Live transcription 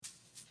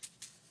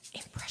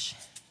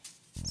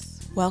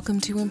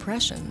Welcome to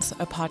Impressions,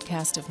 a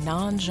podcast of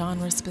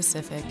non-genre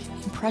specific,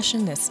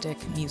 impressionistic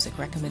music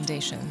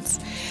recommendations.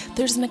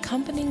 There's an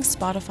accompanying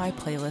Spotify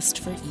playlist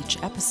for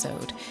each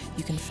episode.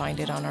 You can find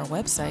it on our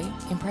website,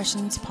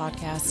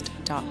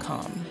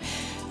 impressionspodcast.com.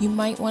 You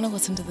might want to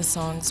listen to the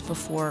songs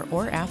before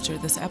or after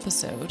this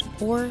episode,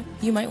 or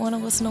you might want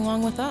to listen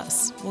along with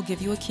us. We'll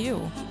give you a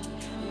cue.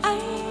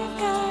 I've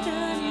got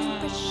an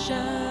impression.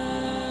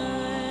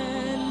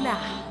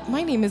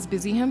 My name is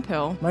Busy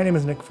Hemphill. My name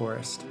is Nick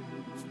Forrest.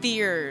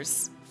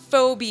 Fears,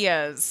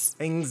 phobias,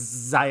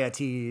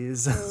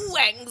 Anxieties. Ooh,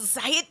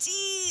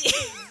 anxiety.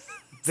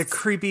 The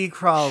creepy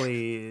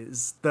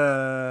crawlies.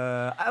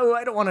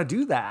 I don't want to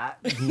do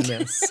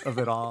that-ness of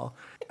it all.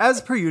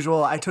 As per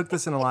usual, I took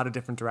this in a lot of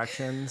different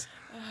directions.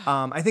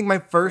 I think my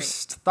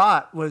first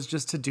thought was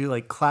just to do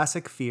like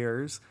classic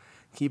fears,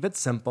 keep it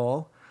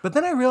simple. But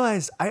then I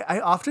realized I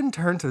often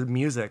turn to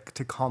music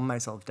to calm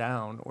myself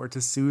down or to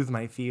soothe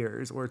my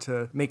fears or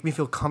to make me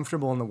feel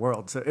comfortable in the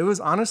world. So it was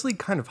honestly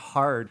kind of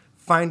hard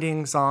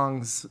finding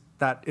songs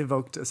that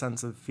evoked a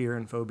sense of fear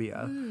and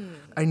phobia.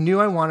 I knew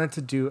I wanted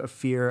to do a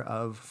fear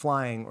of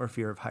flying or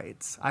fear of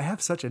heights. I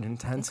have such an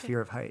intense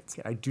fear of heights.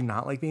 I do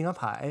not like being up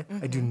high.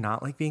 I do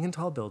not like being in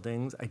tall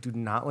buildings. I do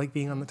not like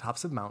being on the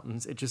tops of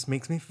mountains. It just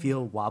makes me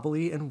feel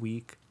wobbly and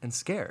weak and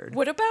scared.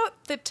 What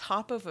about the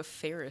top of a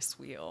Ferris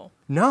wheel?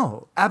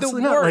 No,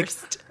 absolutely The not.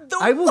 worst.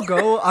 I will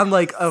go on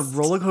like a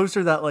roller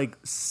coaster that like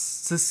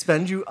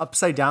suspends you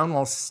upside down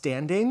while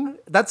standing.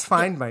 That's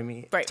fine by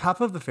me. Right.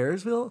 Top of the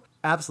Ferris wheel?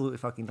 Absolutely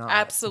fucking not.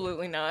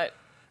 Absolutely not.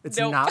 It's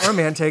Nope. not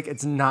romantic.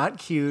 It's not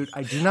cute.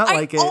 I do not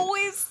like it. I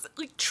always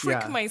like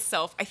trick Yeah.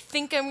 myself. I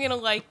think I'm gonna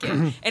like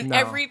it, and No.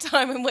 every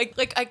time I'm like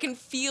I can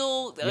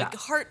feel like Yeah.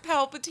 heart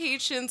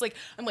palpitations. Like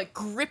I'm like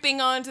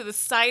gripping onto the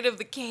side of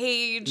the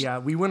cage. Yeah,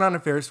 we went on a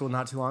Ferris wheel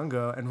not too long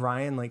ago, and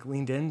Ryan like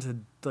leaned in to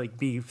like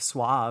be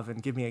suave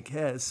and give me a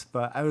kiss,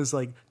 but I was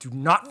like, "Do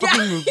not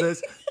fucking move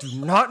this. Do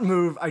not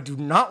move. I do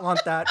not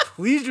want that.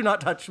 Please do not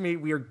touch me.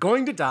 We are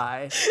going to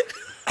die."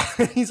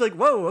 And he's like,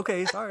 "Whoa,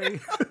 okay, sorry."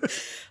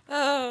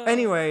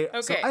 Anyway, so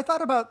okay. I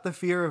thought about the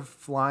fear of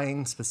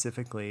flying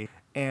specifically,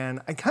 and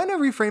I kind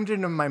of reframed it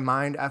in my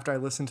mind after I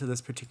listened to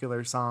this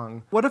particular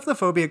song. What if the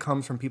phobia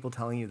comes from people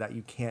telling you that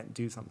you can't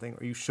do something,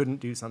 or you shouldn't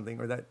do something,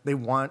 or that they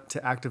want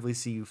to actively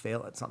see you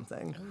fail at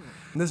something?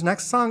 This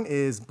next song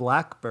is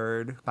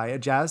Blackbird by a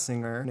jazz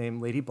singer named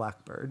Lady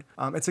Blackbird.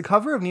 It's a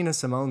cover of Nina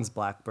Simone's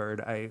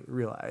Blackbird, I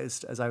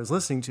realized as I was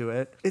listening to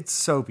it. It's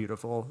so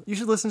beautiful. You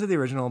should listen to the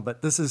original,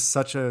 but this is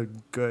such a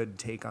good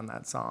take on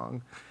that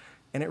song.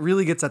 And it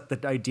really gets at the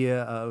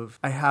idea of,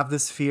 I have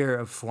this fear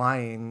of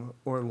flying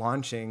or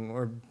launching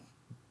or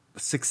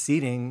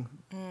succeeding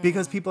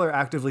because people are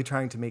actively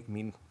trying to make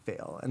me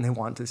fail and they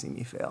want to see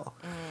me fail.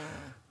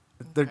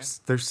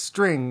 There's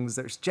strings,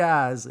 there's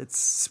jazz, it's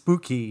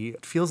spooky,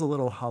 it feels a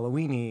little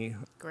Halloween-y.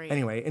 Great.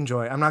 Anyway,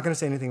 enjoy. I'm not going to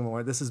say anything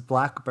more. This is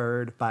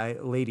Blackbird by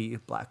Lady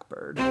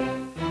Blackbird.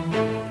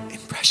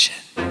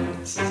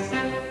 Impressions.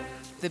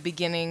 The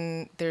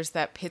beginning, there's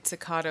that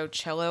pizzicato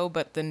cello,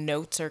 but the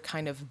notes are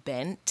kind of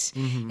bent,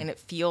 and it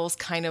feels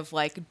kind of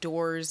like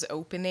doors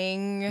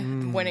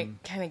opening when it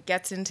kind of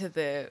gets into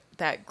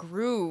that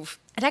groove.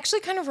 It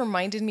actually kind of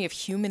reminded me of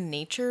Human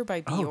Nature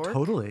by Bjork. Oh,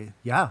 totally.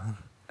 Yeah.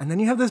 And then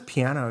you have this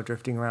piano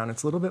drifting around.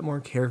 It's a little bit more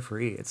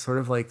carefree. It's sort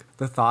of like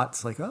the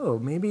thoughts like, oh,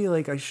 maybe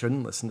like I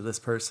shouldn't listen to this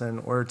person.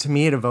 Or to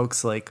me, it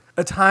evokes like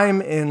a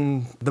time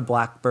in the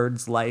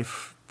Blackbird's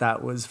life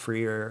that was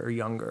freer or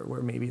younger,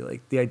 where maybe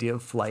like the idea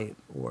of flight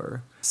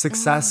or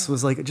success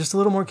was like just a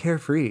little more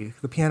carefree.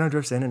 The piano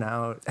drifts in and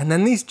out. And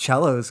then these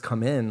cellos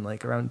come in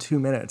like around 2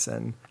 minutes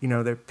and, you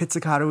know, they're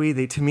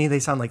pizzicato-y. To me, they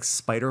sound like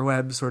spider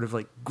webs sort of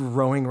like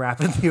growing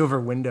rapidly over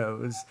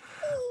windows.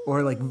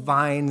 Or like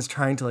vines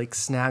trying to like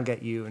snag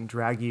at you and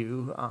drag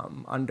you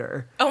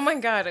under. Oh my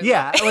God.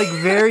 Yeah, like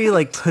very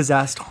like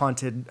possessed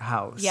haunted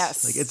house.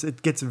 Yes. Like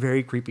it gets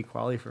very creepy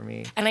quality for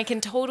me. And I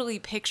can totally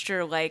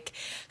picture like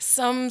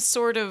some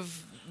sort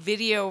of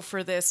video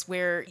for this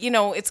where, you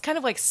know, it's kind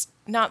of like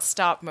not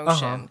stop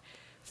motion.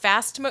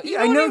 Fast motion. You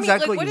know I know what I mean?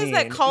 exactly like, what what you is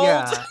mean. that called?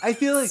 Yeah, I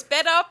feel like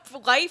sped up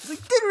life.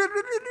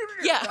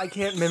 Yeah. I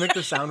can't mimic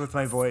the sound with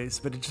my voice,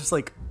 but it's just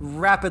like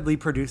rapidly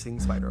producing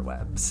spider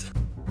webs.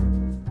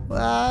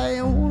 I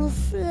wanna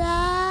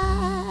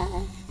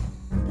fly,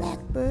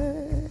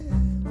 blackbird.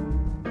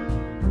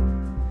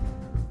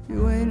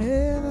 You ain't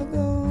ever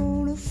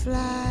gonna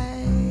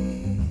fly.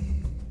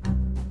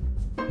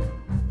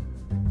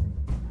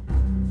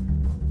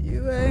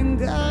 You ain't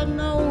got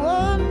no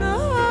one to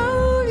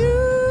hold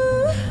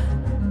you.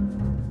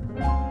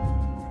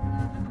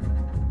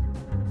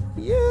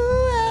 You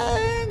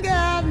ain't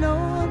got no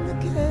one to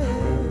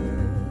care.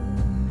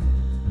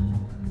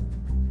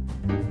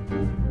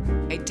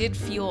 I did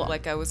feel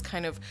like I was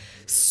kind of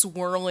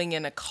swirling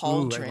in a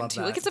cauldron love too.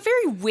 that. Like it's a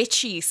very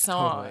witchy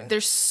song. Totally.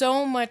 There's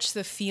so much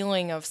the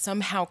feeling of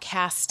somehow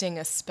casting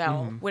a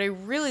spell. What I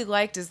really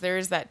liked is there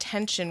is that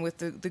tension with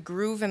the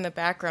groove in the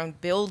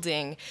background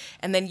building,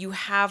 and then you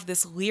have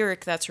this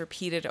lyric that's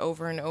repeated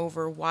over and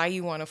over, why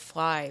you want to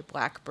fly,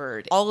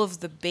 Blackbird. All of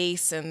the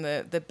bass and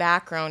the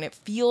background, it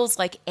feels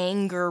like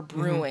anger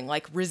brewing,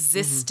 like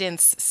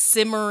resistance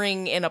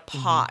simmering in a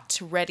pot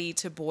ready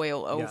to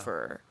boil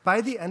over.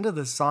 By the end of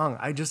the song,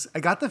 I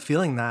got the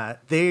feeling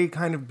that they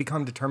kind of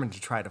become determined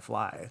to try to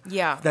fly.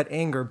 Yeah. That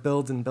anger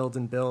builds and builds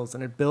and builds,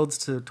 and it builds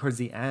towards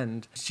the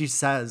end. She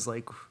says,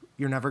 like,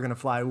 you're never going to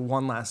fly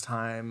one last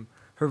time.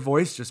 Her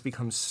voice just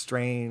becomes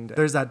strained.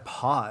 There's that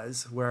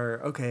pause where,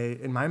 okay,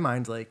 in my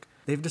mind, like,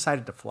 they've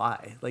decided to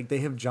fly. Like, they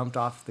have jumped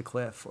off the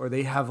cliff, or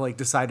they have, like,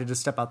 decided to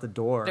step out the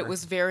door. It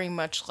was very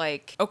much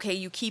like, okay,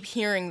 you keep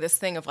hearing this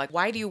thing of like,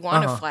 why do you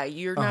want to fly?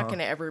 You're not going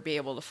to ever be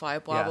able to fly,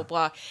 blah, Yeah. blah,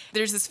 blah.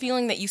 There's this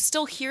feeling that you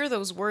still hear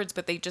those words,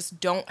 but they just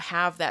don't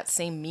have that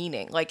same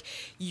meaning. Like,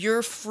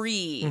 you're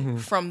free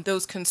from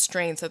those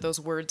constraints that those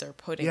words are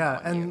putting Yeah,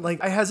 on and you.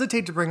 like I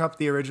hesitate to bring up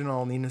the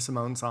original Nina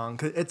Simone song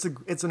because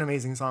it's an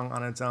amazing song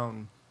on its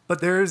own.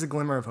 But there is a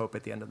glimmer of hope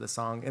at the end of the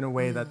song in a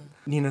way that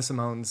Nina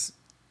Simone's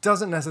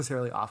doesn't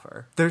necessarily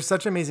offer. There's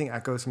such amazing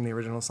echoes from the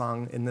original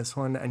song in this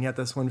one, and yet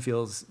this one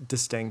feels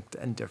distinct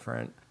and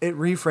different. It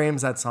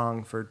reframes that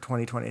song for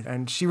 2020,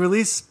 and she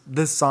released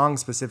this song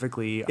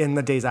specifically in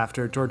the days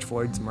after George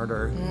Floyd's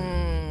murder.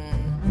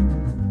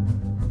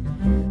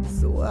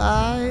 So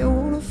I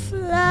wanna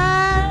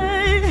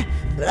fly,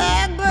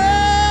 Blackbird.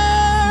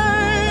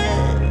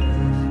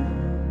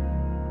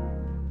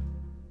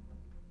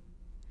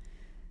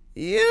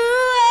 You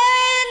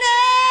ain't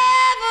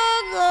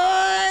never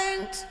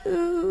going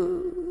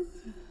to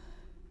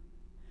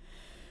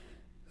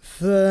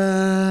fly.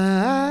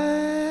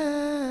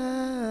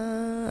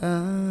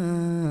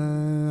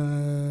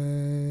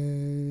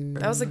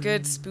 That was a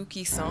good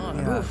spooky song.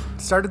 Yeah. Oof.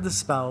 Started the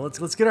spell.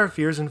 Let's get our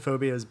fears and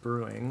phobias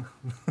brewing.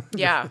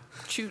 Yeah.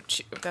 Choot,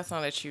 choot. That's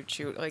not a choot,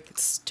 choot. Like,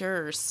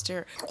 stir,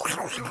 stir.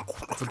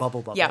 It's a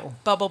bubble bubble. Yeah.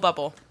 Bubble,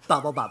 bubble.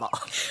 Bubble bubble.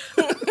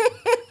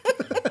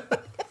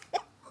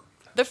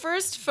 The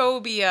first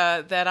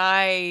phobia that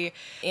I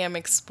am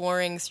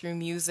exploring through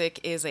music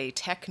is a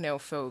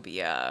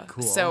technophobia.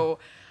 Cool. So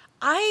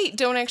I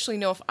don't actually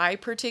know if I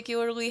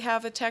particularly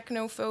have a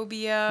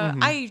technophobia.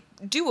 I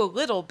do a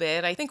little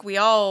bit. I think we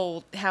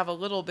all have a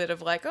little bit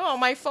of like, oh,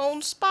 my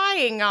phone's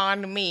spying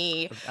on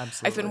me.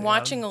 Absolutely, I've been yeah.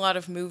 watching a lot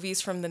of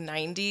movies from the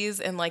 90s,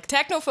 and like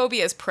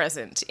technophobia is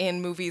present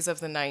in movies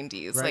of the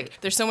 90s. Right.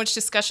 Like there's so much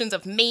discussions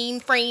of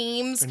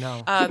mainframes. I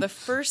know. The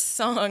first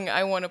song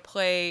I want to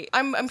play,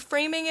 I'm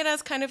framing it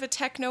as kind of a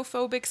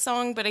technophobic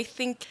song, but I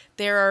think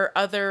there are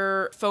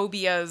other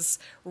phobias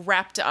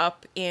wrapped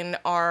up in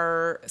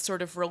our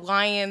sort of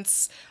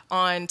reliance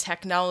on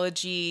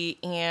technology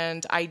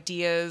and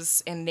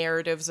ideas and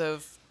narratives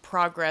of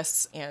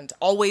progress and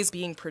always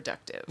being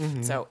productive.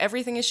 So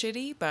Everything is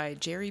Shitty by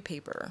Jerry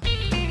Paper.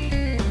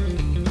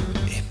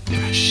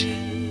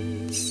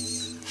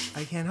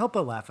 I can't help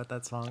but laugh at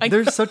that song.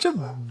 There's such a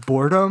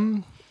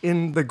boredom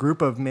in the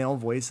group of male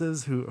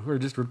voices who are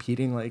just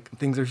repeating like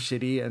things are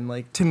shitty, and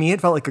like to me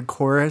it felt like a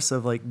chorus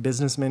of like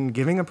businessmen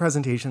giving a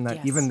presentation that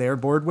Yes. even they're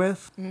bored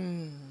with.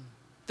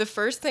 The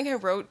first thing I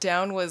wrote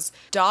down was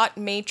dot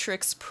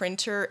matrix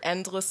printer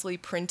endlessly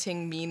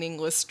printing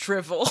meaningless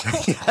drivel.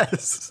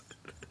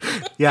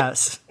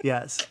 Yes.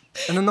 yes.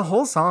 And then the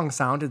whole song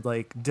sounded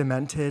like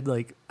demented,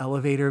 like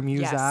elevator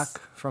music Yes.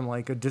 from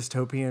like a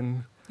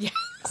dystopian Yes.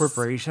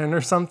 corporation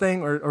or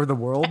something, or the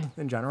world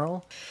in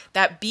general.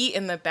 That beat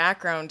in the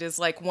background is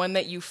like one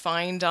that you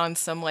find on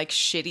some like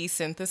shitty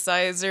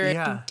synthesizer.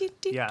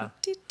 Yeah.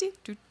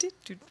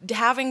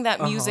 Having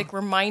that music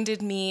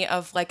reminded me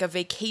of like a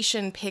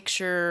vacation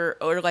picture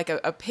or like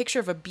a picture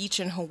of a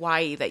beach in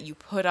Hawaii that you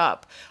put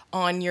up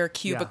on your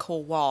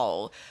cubicle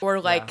wall.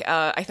 Or like,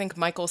 I think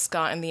Michael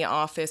Scott in The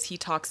Office, he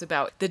talks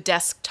about the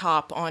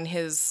desktop on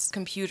his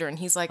computer, and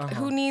he's like,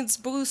 who needs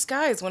blue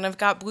skies when I've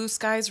got blue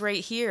skies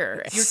right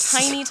here? Your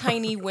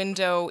tiny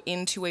window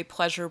into a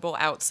pleasurable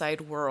outside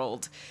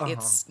world.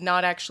 It's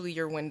not actually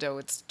your window,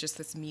 it's just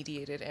this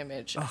mediated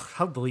image. Oh,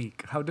 how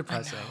bleak, how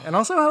depressing, and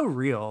also how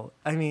real.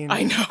 I mean,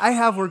 I know. I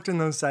have worked in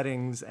those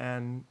settings,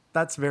 and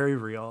that's very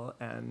real.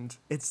 And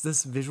it's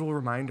this visual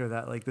reminder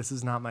that like, this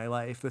is not my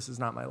life. This is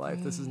not my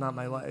life. This is not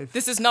my life.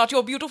 This is not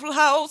your beautiful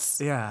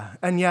house. Yeah.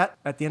 And yet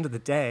at the end of the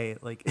day,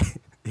 like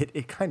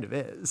it kind of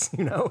is,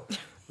 you know?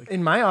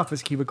 In my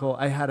office cubicle,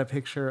 I had a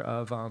picture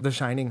of the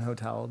Shining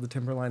Hotel, the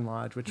Timberline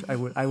Lodge, which I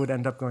would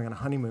end up going on a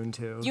honeymoon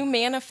to. You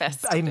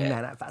manifested I it.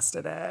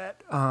 manifested it,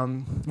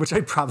 which I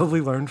probably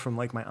learned from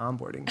like my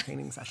onboarding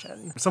training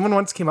session. Someone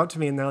once came up to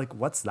me and they're like,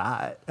 "What's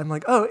that?" I'm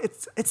like, "Oh,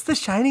 it's the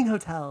Shining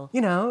Hotel,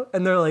 you know."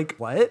 And they're like,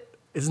 "What?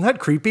 Isn't that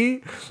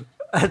creepy?"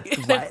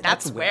 What?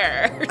 That's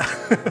where.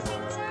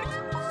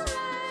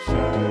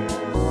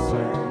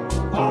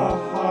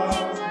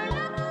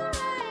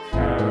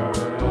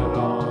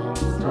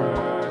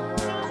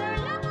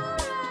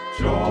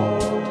 Joy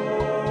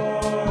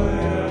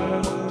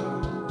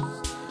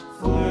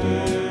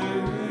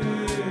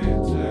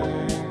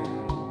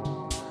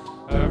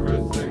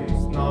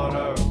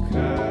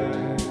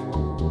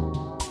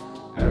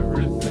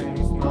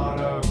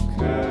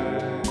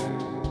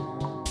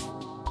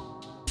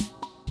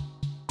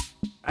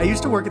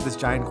work at this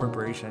giant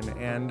corporation,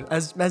 and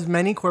as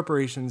many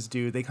corporations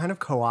do, they kind of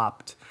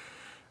co-opt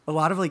a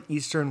lot of like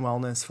Eastern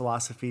wellness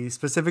philosophy,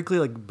 specifically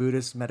like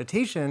Buddhist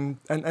meditation,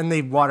 and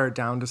they water it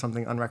down to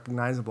something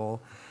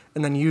unrecognizable,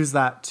 and then use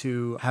that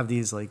to have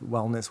these like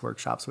wellness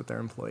workshops with their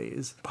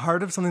employees.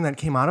 Part of something that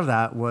came out of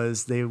that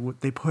was they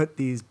put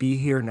these "Be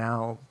Here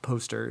Now"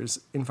 posters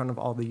in front of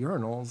all the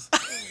urinals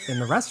in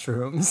the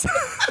restrooms.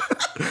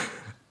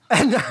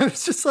 And I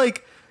was just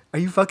like, are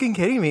you fucking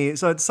kidding me?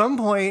 So at some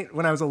point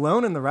when I was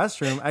alone in the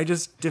restroom, I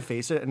just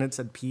defaced it and it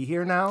said "Pee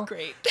here now."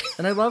 Great.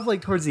 And I love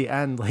like towards the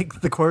end,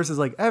 like the chorus is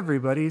like,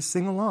 everybody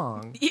sing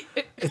along.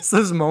 It's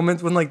those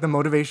moments when like the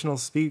motivational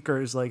speaker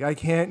is like, I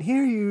can't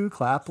hear you,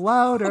 clap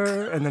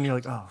louder. And then you're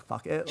like, oh,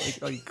 fuck it.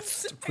 Like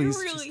please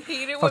I really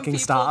hate it when fucking people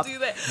stop. do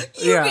that.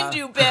 You can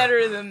do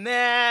better than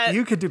that.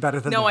 You could do better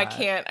than that. No, I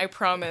can't. I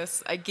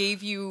promise. I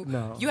gave you,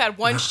 No. you had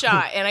one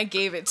shot and I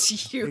gave it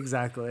to you.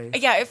 Exactly.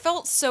 Yeah, it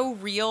felt so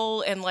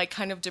real and like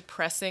kind of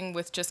depressing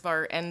with just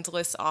our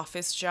endless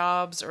office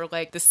jobs or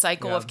like the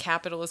cycle of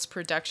capitalist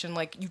production.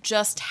 Like you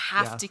just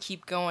have to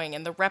keep going,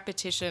 and the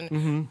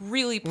repetition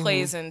really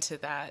plays into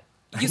that.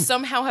 You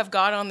somehow have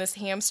got on this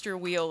hamster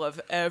wheel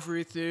of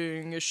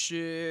everything is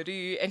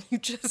shitty, and you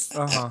just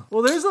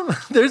Well,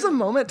 there's a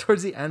moment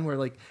towards the end where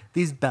like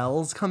these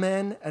bells come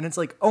in, and it's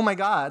like, oh my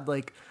god,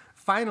 like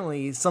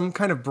finally some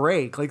kind of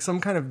break, like some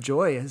kind of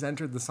joy has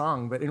entered the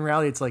song. But in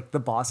reality, it's like the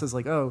boss is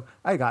like, oh,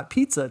 I got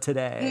pizza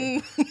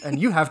today,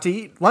 and you have to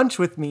eat lunch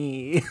with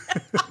me.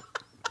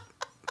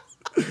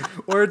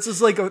 Or it's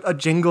just like a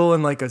jingle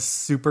in like a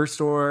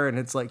superstore, and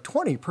it's like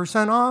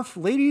 20% off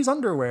ladies'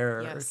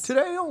 underwear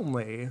today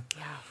only.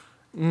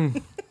 yeah.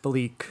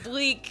 Bleak.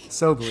 Bleak.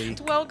 So bleak.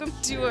 Welcome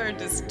to our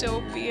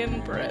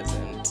dystopian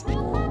present.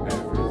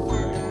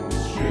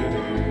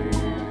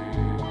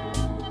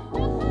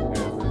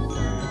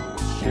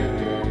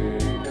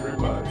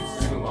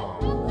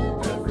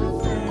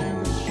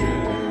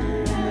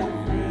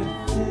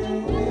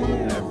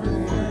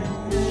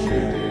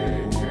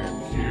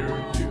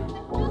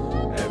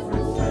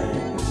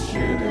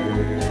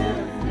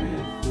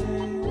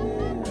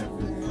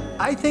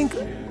 I think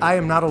I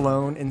am not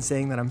alone in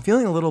saying that I'm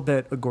feeling a little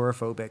bit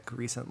agoraphobic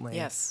recently.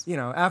 Yes. You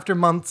know, after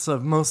months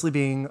of mostly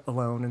being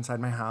alone inside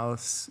my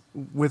house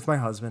with my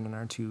husband and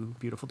our two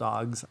beautiful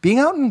dogs, being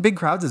out in big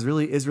crowds is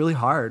really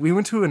hard. We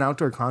went to an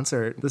outdoor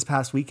concert this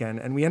past weekend,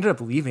 and we ended up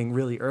leaving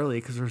really early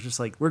because we're just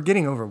like, we're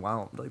getting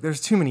overwhelmed. Like,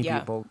 there's too many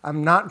people.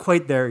 I'm not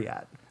quite there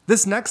yet.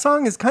 This next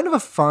song is kind of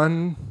a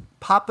fun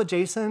pop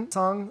adjacent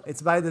song.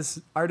 It's by this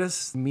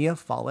artist, Mia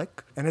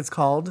Folick, and it's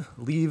called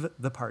Leave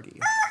the Party.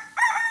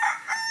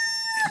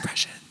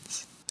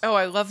 Impressions. Oh,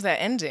 I love that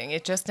ending.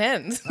 It just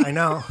ends. I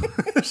know.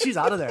 She's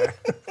out of there.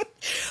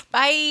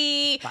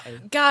 Bye. Bye.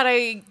 God,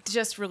 I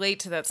just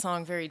relate to that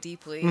song very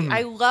deeply.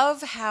 I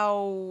love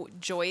how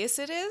joyous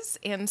it is.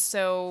 And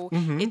so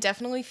it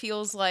definitely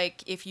feels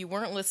like if you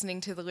weren't listening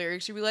to the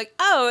lyrics, you'd be like,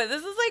 oh, this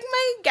is like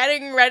my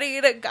getting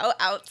ready to go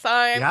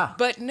outside. Yeah.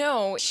 But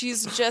no,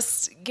 she's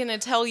just going to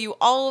tell you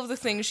all of the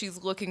things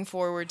she's looking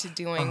forward to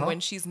doing when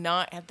she's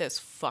not at this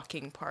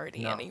fucking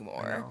party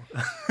anymore.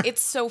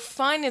 It's so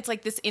fun. It's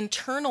like this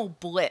internal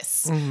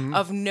bliss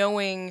of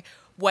knowing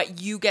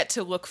what you get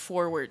to look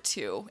forward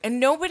to, and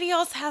nobody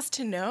else has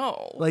to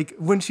know. Like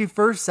when she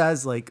first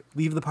says like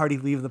leave the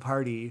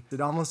party, it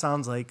almost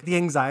sounds like the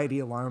anxiety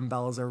alarm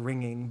bells are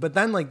ringing, but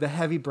then like the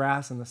heavy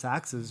brass and the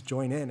saxes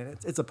join in, and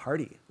it's a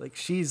party. Like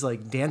she's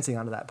like dancing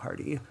onto that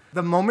party.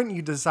 The moment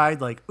you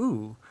decide like,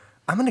 ooh,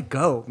 I'm gonna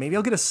go, maybe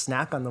I'll get a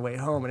snack on the way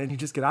home, and then you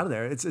just get out of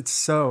there. It's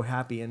so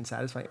happy and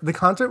satisfying. The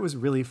concert was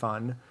really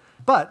fun,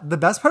 but the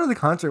best part of the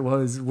concert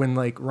was when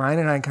like Ryan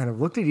and I kind of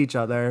looked at each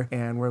other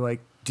and we're like,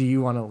 do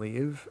you want to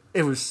leave?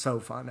 It was so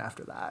fun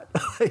after that.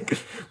 Like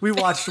we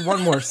watched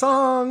one more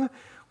song,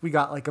 we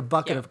got like a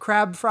bucket of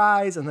crab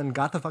fries, and then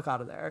got the fuck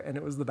out of there, and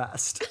it was the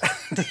best.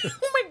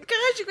 Oh my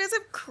gosh, you guys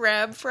have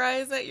crab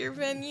fries at your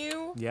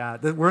venue? Yeah,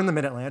 we're in the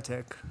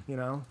Mid-Atlantic, you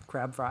know,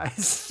 crab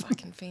fries.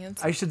 Fucking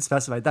fancy. I should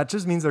specify, that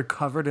just means they're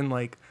covered in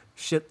like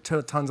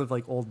tons of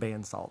like Old Bay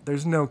and salt.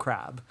 There's no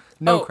crab.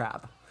 No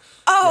crab.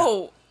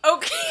 Oh,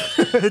 okay.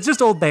 It's just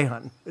Old Bay,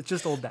 hun. It's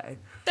just Old Bay.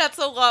 That's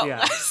a lot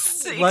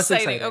less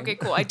exciting. Okay,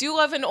 cool. I do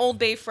love an Old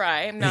Bay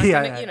fry. I'm not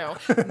gonna, you know,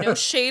 no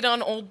shade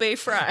on Old Bay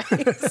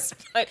fries.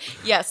 But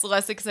yes,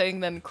 less exciting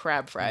than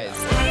crab fries.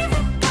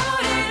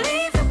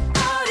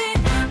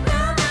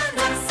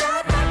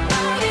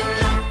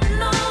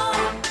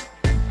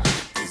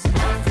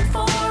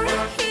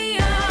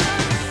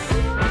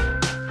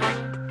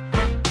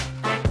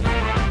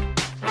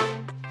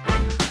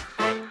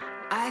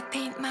 I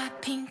paint my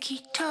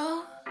pinky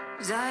toes,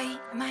 I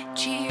eat my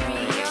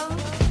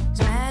Cheerios,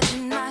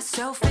 imagine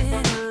myself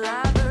in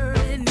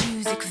elaborate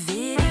music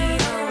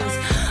videos.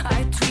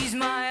 I tweeze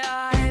my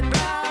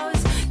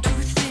eyebrows,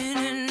 too thin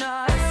and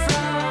I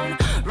frown.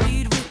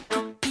 Read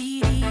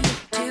Wikipedia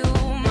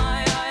till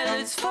my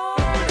eyelids fall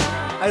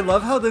down. I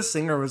love how this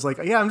singer was like,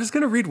 yeah, I'm just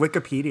going to read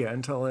Wikipedia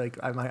until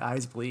like my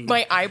eyes bleed.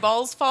 My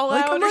eyeballs fall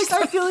Like, out. I'm like,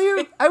 I feel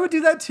you. I would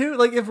do that too.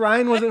 Like, if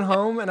Ryan wasn't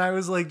home and I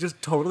was like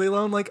just totally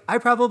alone, like, I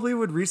probably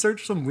would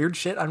research some weird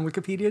shit on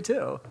Wikipedia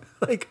too.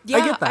 Like, Yeah,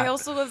 I get that. I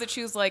also love that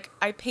she was like,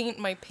 I paint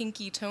my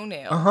pinky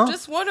toenail.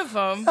 Just one of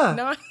them. Yeah.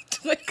 Not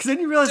like. Because then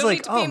you realize, don't need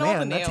like, to oh paint all the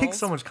man, that takes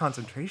so nails. much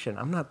concentration.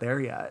 I'm not there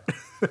yet.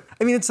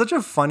 I mean, it's such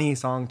a funny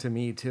song to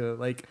me too.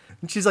 Like,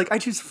 she's like, I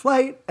choose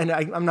flight, and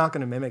I'm not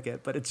going to mimic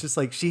it, but it's just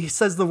like she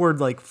says the word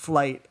like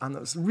flight on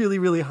those really,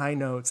 really high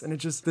notes, and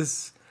it's just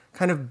this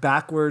kind of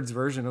backwards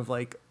version of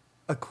like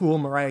a cool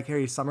Mariah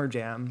Carey summer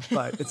jam,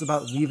 but it's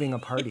about leaving a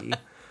party.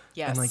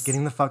 Yes. And like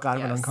getting the fuck out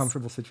of an Yes.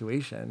 uncomfortable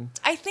situation.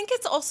 I think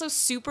it's also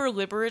super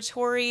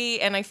liberatory,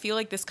 and I feel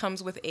like this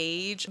comes with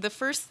age. The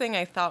first thing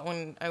I thought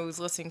when I was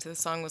listening to the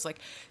song was like,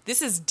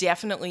 this is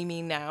definitely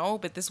me now,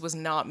 but this was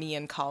not me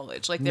in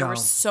college. Like, there No.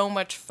 was so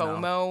much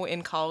FOMO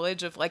in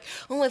college of like,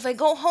 oh, if I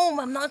go home,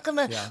 I'm not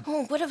gonna, Yeah.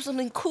 oh, what if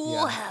something cool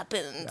Yeah.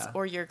 happens? Yeah.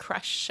 Or your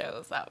crush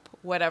shows up,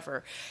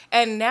 whatever.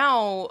 And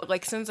now,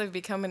 like, since I've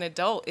become an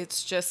adult,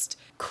 it's just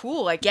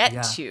cool. I get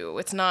Yeah. to.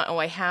 It's not, oh,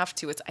 I have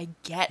to. It's, I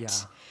get Yeah.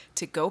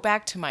 to go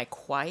back to my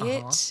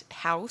quiet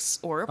house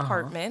or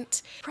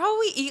apartment,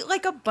 probably eat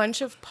like a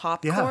bunch of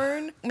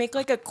popcorn, make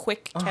like a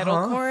quick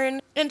kettle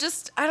corn, and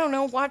just, I don't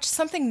know, watch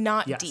something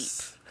not Yes.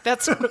 deep.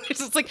 That's what it's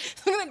just like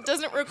something that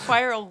doesn't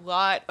require a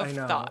lot of I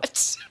know.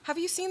 thought. Have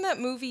you seen that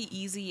movie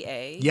Easy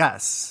A?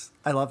 Yes.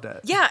 I loved it.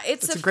 Yeah,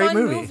 it's a great fun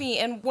movie. movie.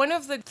 And one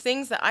of the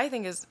things that I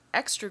think is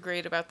extra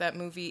great about that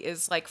movie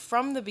is like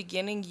from the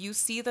beginning, you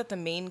see that the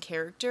main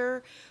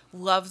character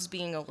loves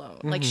being alone.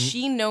 Like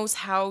she knows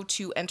how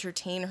to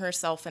entertain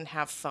herself and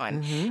have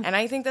fun. And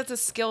I think that's a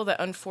skill that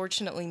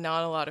unfortunately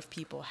not a lot of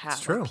people have.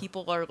 Like, true.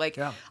 people are like,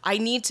 Yeah. I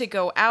need to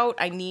go out.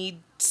 I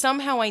need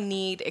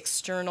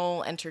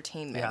external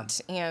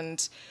entertainment.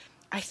 And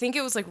I think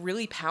it was like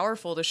really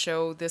powerful to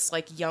show this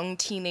like young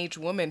teenage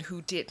woman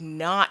who did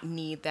not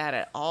need that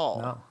at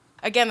all. No.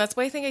 Again, that's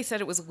why I think I said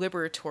it was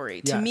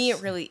liberatory. To me, Yes.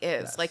 it really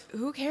is. Yes. Like,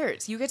 who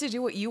cares? You get to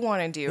do what you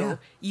want to do. Yeah.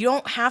 You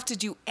don't have to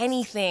do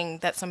anything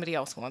that somebody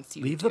else wants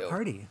you Leave to the do.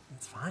 party.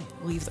 It's fine.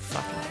 Leave the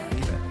fucking party.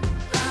 Leave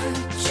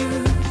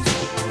it.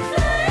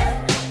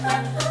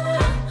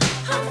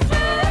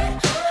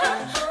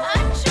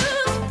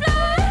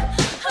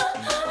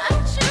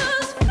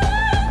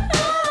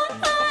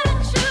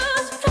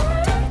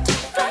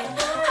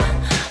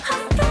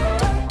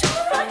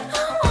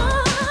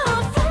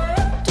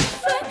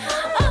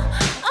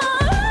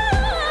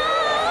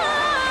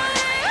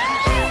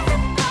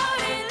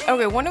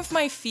 Okay, one of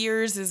my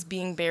fears is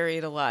being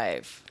buried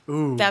alive.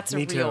 Ooh, That's a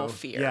me real too.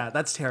 fear. Yeah,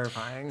 that's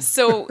terrifying.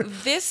 So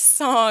this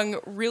song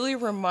really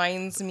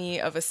reminds me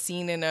of a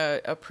scene in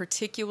a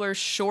particular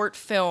short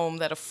film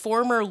that a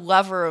former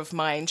lover of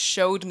mine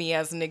showed me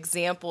as an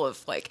example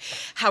of like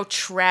how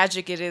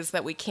tragic it is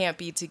that we can't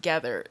be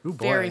together. Ooh,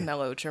 boy. Very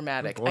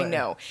melodramatic. Ooh, boy. I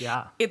know.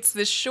 Yeah. It's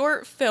this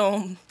short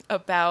film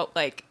about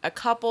like a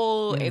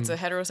couple, it's a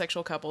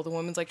heterosexual couple, the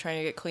woman's like trying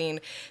to get clean.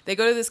 They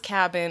go to this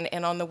cabin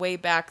and on the way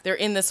back they're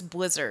in this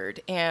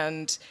blizzard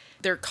and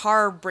their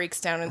car breaks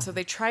down, and so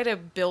they try to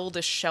build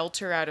a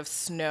shelter out of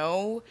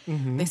snow.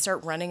 They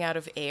start running out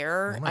of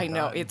air. my I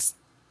know, God.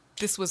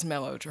 this was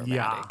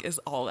melodramatic, Yeah. is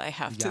all I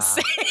have to Yeah.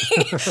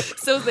 say.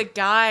 So the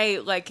guy,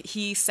 like,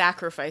 he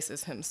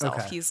sacrifices himself.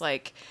 Okay. He's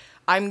like,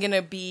 I'm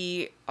gonna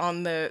be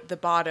on the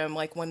bottom,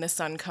 like when the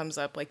sun comes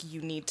up, like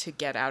you need to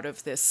get out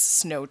of this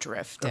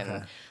snowdrift and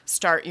Okay.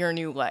 start your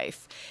new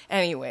life.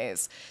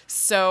 Anyways,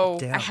 so I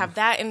Damn. have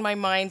that in my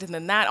mind, and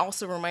then that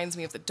also reminds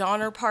me of the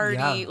Donner Party.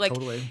 Yeah, like,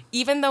 totally.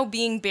 even though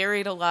being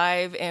buried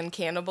alive and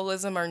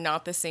cannibalism are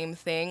not the same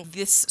thing,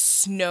 this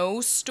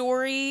snow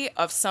story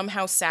of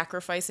somehow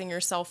sacrificing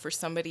yourself for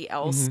somebody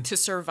else Mm-hmm. to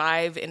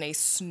survive in a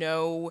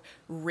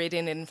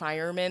snow-ridden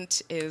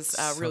environment is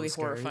So really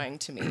scary. horrifying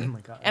to me. Oh my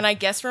God. And I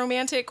guess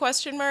romantic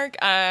question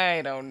mark?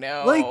 I don't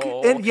know.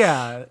 Like,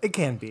 yeah, it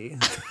can be.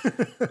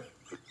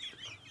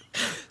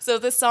 So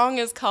the song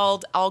is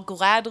called "I'll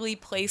Gladly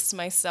Place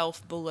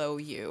Myself Below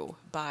You"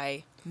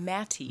 by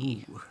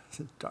Matty. It's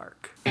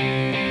dark.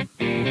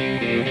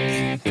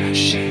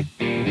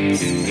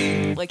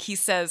 Like he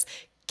says,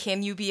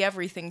 can you be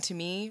everything to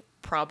me?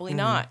 Probably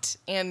not.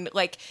 And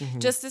like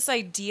just this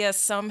idea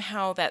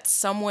somehow that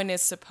someone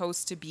is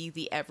supposed to be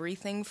the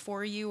everything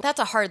for you, that's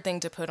a hard thing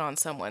to put on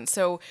someone.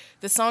 So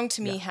the song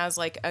to me has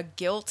like a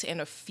guilt and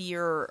a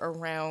fear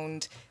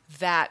around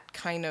that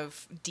kind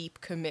of deep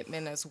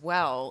commitment as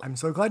well. I'm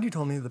so glad you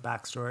told me the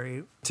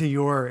backstory to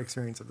your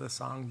experience of this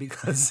song,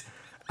 because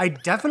I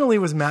definitely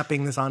was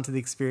mapping this onto the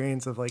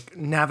experience of like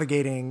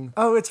navigating,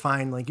 oh, it's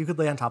fine. Like you could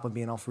lay on top of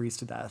me and I'll freeze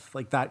to death.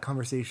 Like that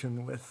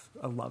conversation with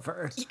a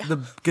lover. Yeah. The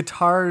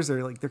guitars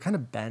are like, they're kind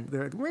of bent.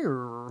 They're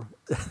like,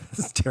 this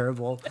is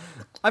terrible.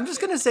 I'm just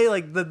going to say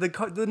like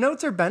the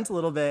notes are bent a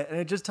little bit and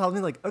it just tells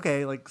me like,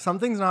 okay, like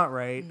something's not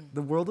right.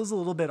 The world is a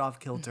little bit off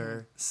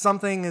kilter.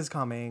 Something is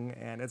coming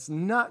and it's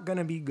not going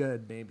to be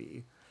good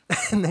maybe.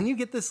 And then you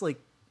get this like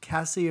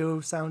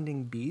Casio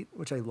sounding beat,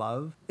 which I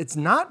love. It's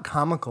not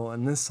comical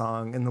in this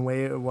song in the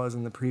way it was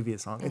in the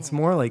previous song. It's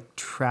more like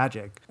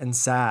tragic and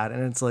sad.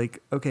 And it's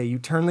like, okay, you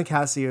turn the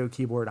Casio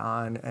keyboard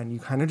on and you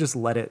kind of just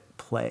let it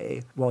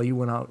play while you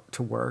went out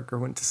to work or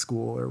went to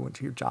school or went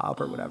to your job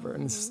or whatever.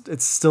 And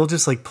it's still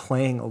just like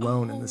playing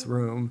alone in this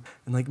room.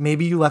 And like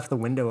maybe you left the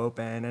window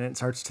open and it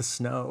starts to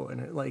snow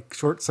and it like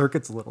short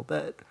circuits a little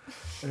bit.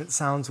 And it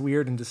sounds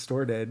weird and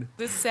distorted.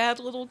 This sad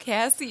little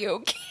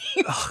Casio keyboard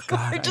Oh,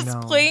 God, I just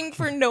know. playing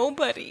for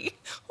nobody.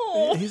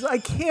 Oh. He's like, I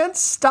can't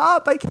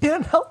stop. I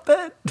can't help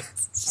it.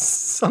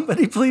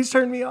 Somebody please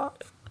turn me off.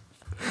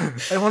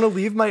 I want to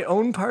leave my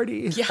own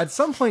party. Yeah. At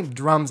some point,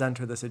 drums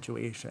enter the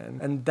situation,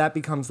 and that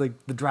becomes like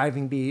the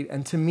driving beat.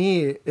 And to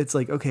me, it's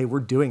like, okay,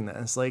 we're doing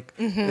this. Like,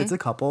 it's a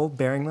couple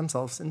burying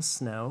themselves in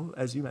snow,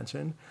 as you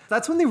mentioned.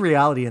 That's when the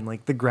reality and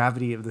like the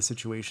gravity of the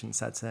situation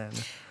sets in.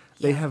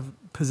 They have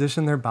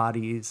positioned their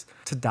bodies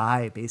to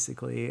die,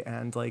 basically.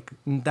 And like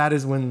that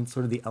is when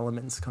sort of the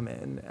elements come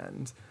in.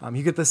 And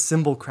you get the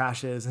cymbal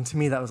crashes. And to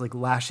me, that was like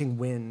lashing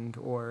wind,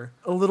 or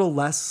a little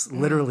less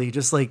literally,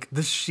 just like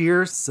the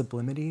sheer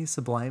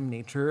sublime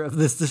nature of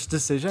this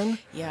decision.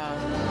 Yeah.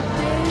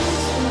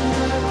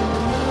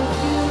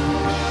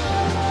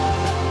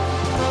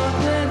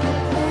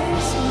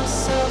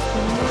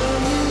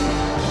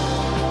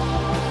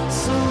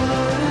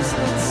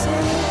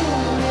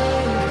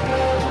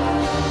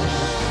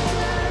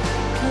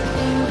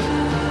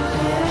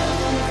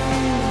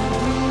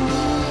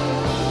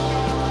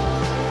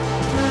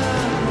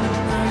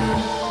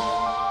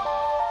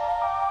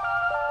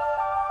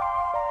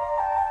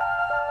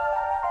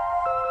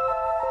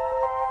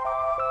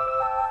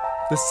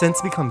 The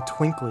synths become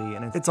twinkly,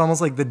 and it's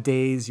almost like the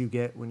daze you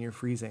get when you're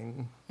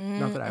freezing.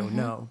 Not that I would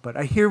know, but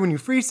I hear when you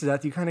freeze to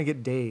death, you kind of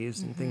get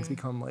dazed, and things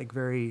become like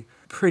very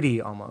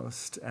pretty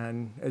almost,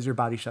 and as your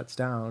body shuts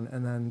down,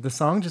 and then the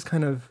song just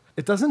kind of,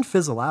 it doesn't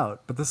fizzle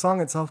out, but the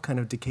song itself kind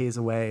of decays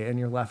away, and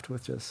you're left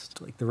with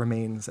just like the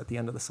remains at the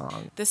end of the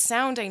song. The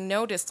sound I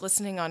noticed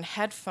listening on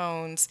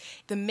headphones,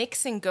 the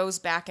mixing goes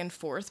back and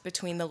forth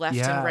between the left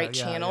and right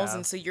channels.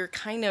 And so you're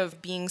kind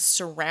of being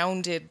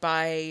surrounded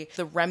by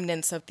the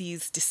remnants of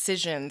these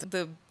decisions,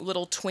 the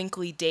little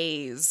twinkly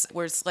days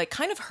where it's like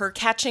kind of her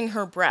catching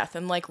her breath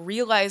and like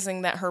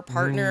realizing that her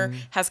partner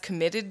has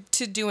committed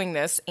to doing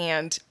this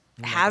and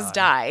has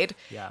died.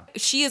 Yeah.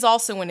 She is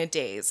also in a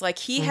daze. Like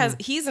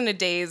he's in a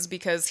daze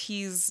because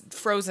he's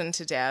frozen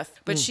to death,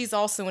 but she's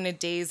also in a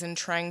daze and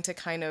trying to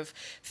kind of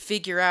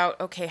figure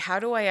out, okay, how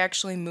do I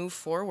actually move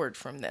forward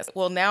from this?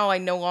 Well, now I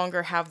no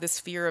longer have this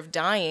fear of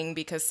dying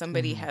because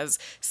somebody has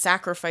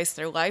sacrificed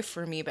their life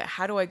for me, but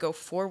how do I go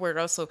forward?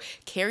 Also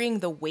carrying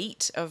the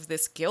weight of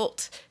this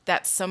guilt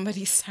that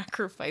somebody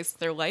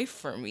sacrificed their life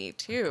for me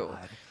too.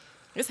 God.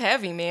 It's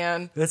heavy,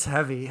 man. It's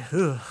heavy.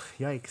 Ugh,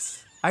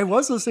 yikes. I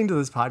was listening to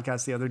this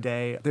podcast the other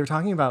day. They were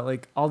talking about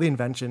like all the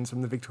inventions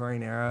from the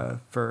Victorian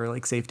era for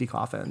like safety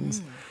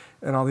coffins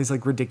and all these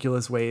like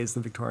ridiculous ways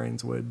the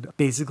Victorians would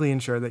basically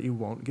ensure that you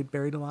won't get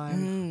buried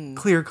alive.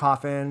 Clear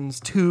coffins,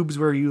 tubes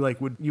where you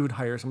would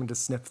hire someone to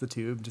sniff the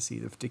tube to see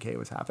if decay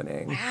was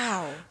happening.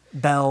 Wow.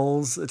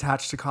 Bells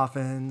attached to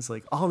coffins,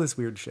 like all this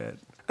weird shit.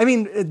 I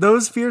mean,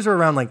 those fears are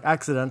around like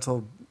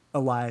accidental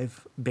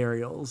alive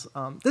burials.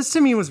 This to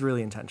me was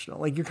really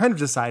intentional. Like you're kind of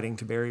deciding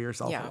to bury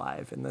yourself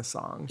alive in this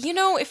song. You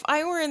know, if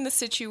I were in the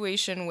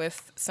situation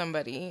with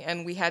somebody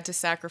and we had to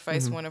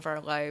sacrifice one of our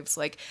lives,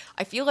 like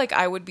I feel like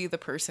I would be the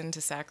person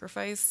to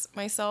sacrifice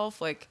myself.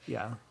 Like,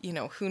 you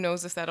know, who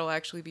knows if that'll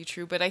actually be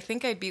true, but I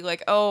think I'd be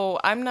like, oh,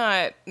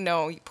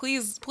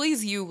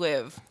 please you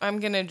live. I'm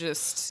gonna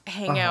just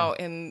hang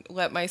out and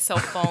let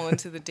myself fall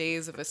into the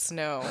days of a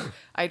snow.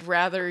 I'd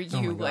rather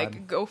you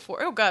like go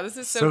for, oh God, this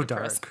is so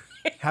depressing. Dark.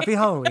 Happy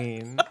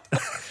Halloween.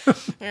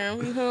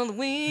 Happy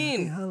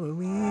Halloween. Happy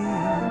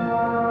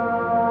Halloween.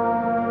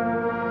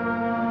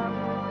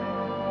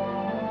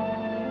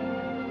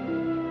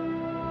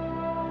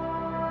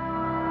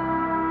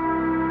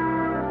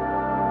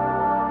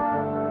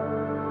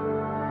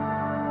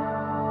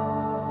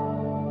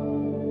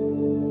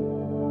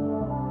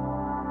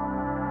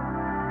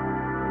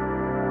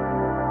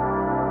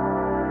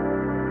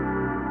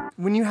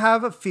 When you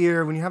have a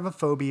fear, when you have a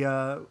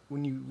phobia,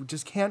 when you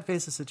just can't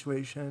face a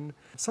situation,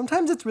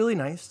 sometimes it's really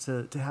nice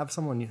to have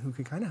someone who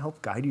can kind of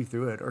help guide you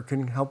through it or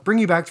can help bring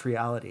you back to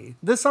reality.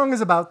 This song is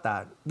about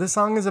that. This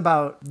song is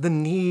about the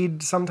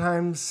need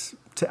sometimes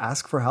to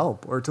ask for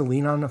help or to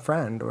lean on a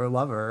friend or a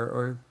lover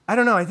or I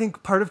don't know. I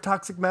think part of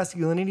toxic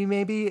masculinity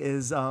maybe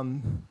is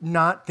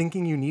not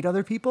thinking you need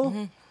other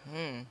people.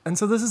 And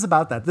so this is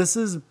about that. This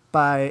is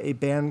by a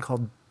band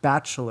called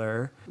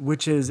Bachelor,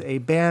 which is a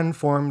band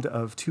formed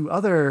of two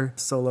other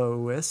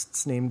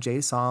soloists named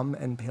Jay Som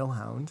and Pale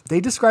Hound.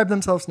 They describe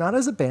themselves not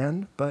as a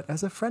band, but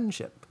as a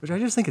friendship, which I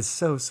just think is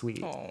so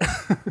sweet. Oh,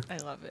 I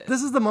love it.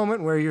 This is the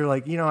moment where you're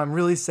like, you know, I'm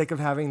really sick of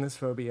having this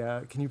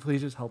phobia. Can you please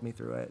just help me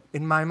through it?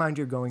 In my mind,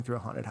 you're going through a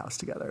haunted house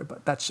together,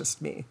 but that's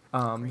just me.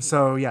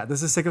 So yeah,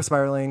 this is Sick of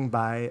Spiraling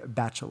by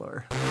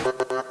Bachelor.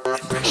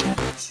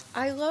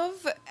 I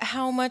love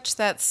how much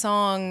that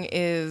song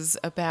is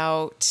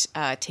about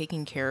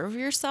taking care of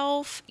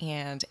yourself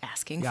and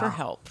asking for Yeah.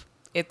 help.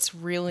 It's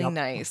really Yep.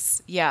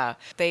 nice. Yeah.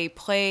 They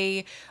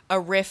play a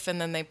riff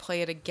and then they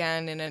play it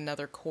again in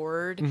another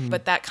chord. Mm-hmm.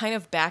 But that kind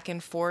of back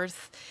and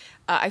forth,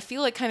 I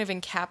feel it kind of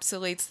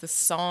encapsulates the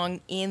song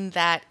in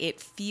that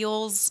it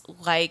feels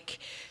like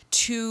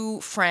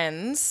two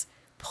friends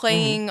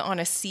playing on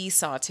a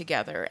seesaw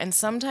together, and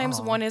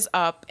sometimes one is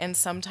up and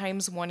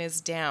sometimes one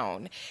is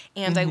down.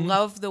 And I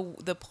love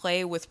the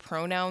play with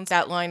pronouns,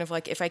 that line of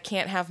like, if I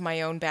can't have my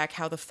own back,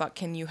 how the fuck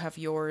can you have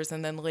yours?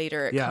 And then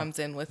later it Yeah. comes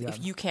in with, Yeah.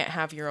 if you can't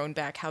have your own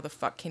back, how the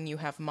fuck can you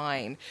have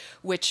mine?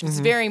 Which is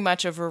very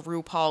much of a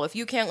RuPaul, if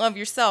you can't love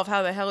yourself,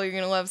 how the hell are you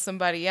gonna love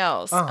somebody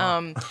else?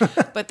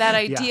 But that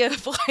idea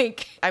of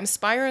like, I'm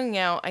spiraling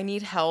out, I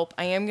need help,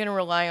 I am gonna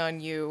rely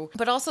on you,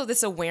 but also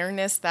this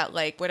awareness that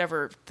like,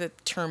 whatever the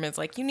term is,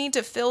 like, you need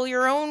to fill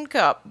your own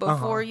cup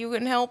before you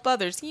can help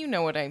others. You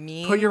know what I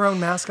mean. Put your own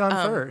mask on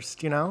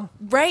first, you know?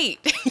 Right.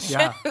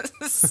 Yeah.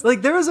 Yes.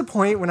 Like, there was a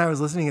point when I was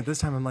listening at this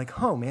time, I'm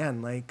like, oh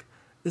man, like,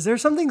 is there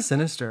something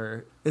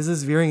sinister? Is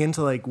this veering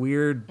into like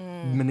weird,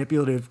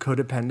 manipulative,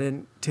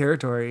 codependent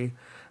territory?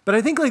 But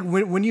I think like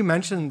when you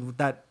mentioned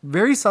that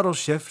very subtle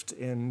shift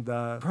in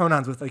the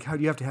pronouns with like how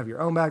you have to have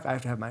your own back, I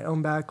have to have my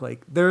own back,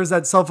 like there's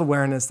that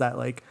self-awareness that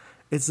like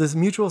it's this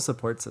mutual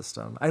support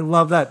system. I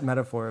love that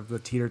metaphor of the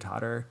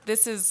teeter-totter.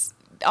 This is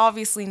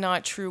obviously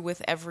not true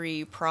with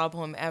every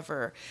problem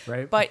ever,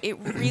 Right. but it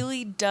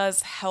really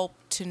does help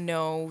to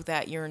know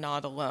that you're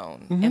not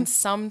alone. Mm-hmm. And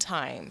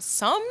sometimes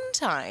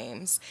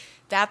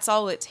that's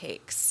all it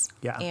takes.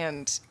 Yeah.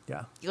 And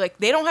Yeah. like,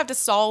 they don't have to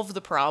solve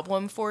the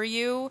problem for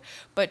you,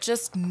 but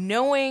just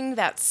knowing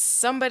that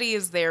somebody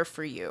is there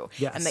for you.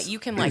 Yes. And that you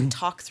can like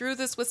talk through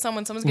this with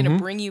someone's going to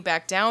bring you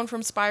back down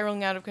from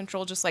spiraling out of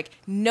control. Just like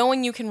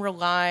knowing you can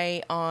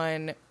rely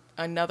on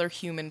another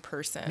human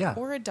person. Yeah.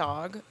 Or a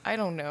dog. I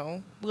don't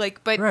know.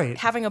 Like, but Right.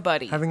 having a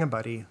buddy. Having a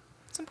buddy.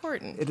 It's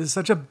important. It is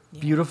such a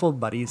beautiful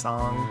buddy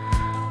song.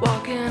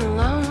 Walking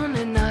alone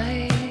at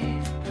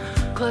night,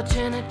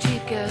 clutching a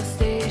cheap gas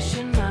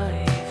station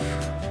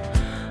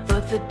knife.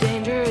 But the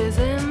danger is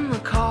in the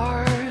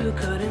car, who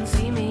couldn't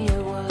see me,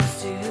 it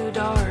was too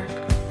dark.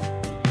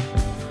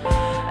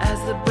 As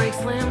the brakes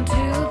slammed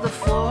to the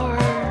floor,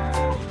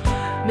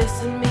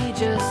 missing me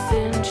just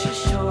inches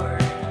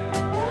short.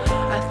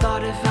 I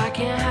thought, if I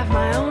can't have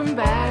my own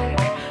back,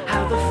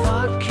 how the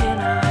fuck can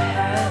I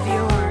have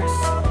yours?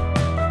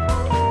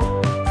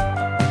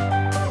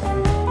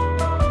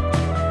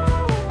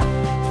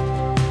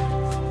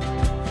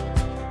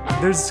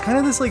 There's kind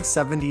of this like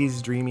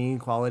 70s dreamy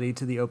quality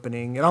to the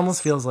opening. It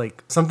almost feels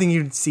like something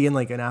you'd see in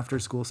like an after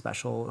school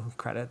special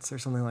credits or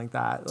something like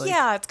that. Like,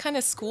 yeah, it's kind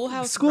of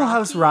Schoolhouse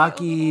Schoolhouse Rocky.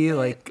 Rocky, a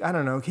little bit. like, I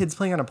don't know, kids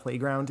playing on a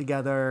playground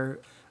together.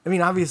 I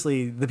mean,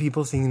 obviously, the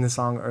people singing the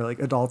song are like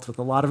adults with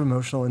a lot of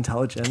emotional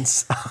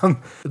intelligence.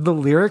 The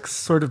lyrics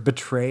sort of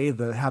betray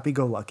the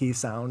happy-go-lucky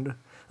sound.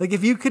 Like,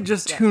 if you could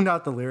just tune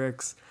out the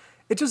lyrics,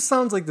 it just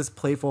sounds like this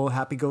playful,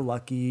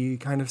 happy-go-lucky,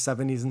 kind of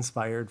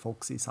 70s-inspired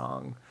folksy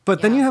song.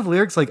 But then Yeah. you have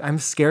lyrics like, I'm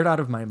scared out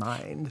of my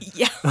mind.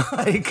 Yeah.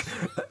 Like,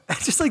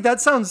 just like, that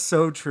sounds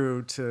so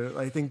true to,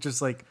 I think,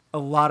 just like a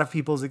lot of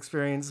people's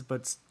experience,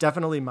 but it's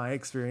definitely my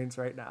experience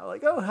right now.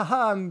 Like, oh,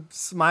 haha, I'm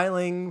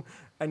smiling,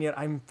 and yet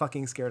I'm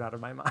fucking scared out of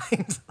my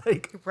mind.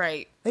 Like,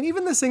 Right. and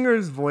even the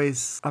singer's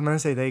voice, I'm going to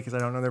say they because I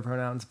don't know their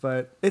pronouns,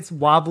 but it's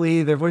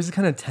wobbly. Their voice is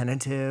kind of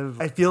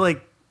tentative. I feel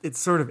like it's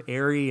sort of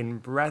airy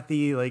and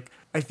breathy. Like,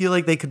 I feel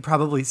like they could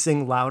probably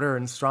sing louder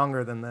and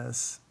stronger than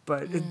this,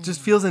 but it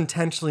just feels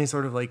intentionally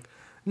sort of like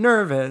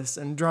nervous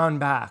and drawn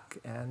back.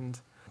 And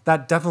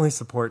that definitely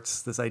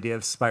supports this idea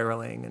of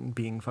spiraling and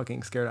being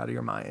fucking scared out of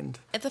your mind.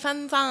 It's a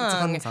fun song.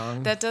 fun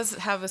song. That does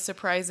have a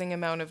surprising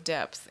amount of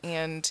depth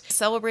and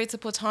celebrates a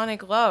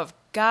platonic love.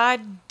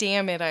 God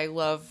damn it, I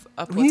love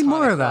a platonic We need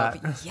more of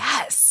love. that.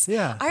 Yes.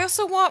 Yeah. I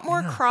also want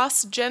more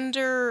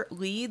cross-gender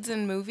leads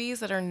in movies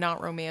that are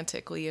not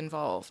romantically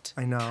involved.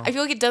 I know. I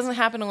feel like it doesn't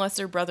happen unless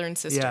they're brother and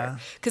sister. Yeah.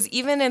 Because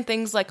even in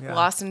things like Yeah.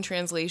 Lost in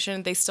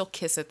Translation, they still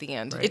kiss at the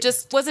end. Right. It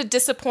just was a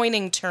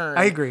disappointing turn.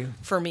 I agree.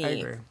 For me. I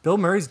agree. Bill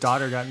Murray's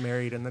daughter got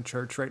married in the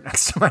church right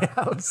next to my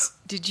house.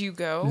 Did you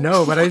go?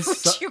 No, but I Where'd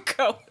saw- you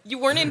go? You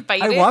weren't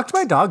invited? I walked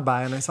my dog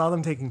by and I saw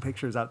them taking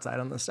pictures outside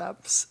on the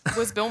steps.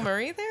 Was Bill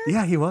Murray there?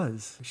 Yeah, he was.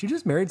 She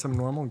just married some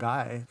normal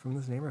guy from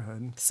this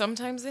neighborhood.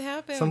 Sometimes it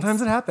happens.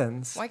 Sometimes it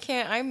happens. Why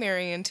can't I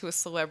marry into a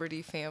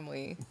celebrity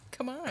family?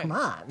 Come on. Come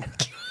on.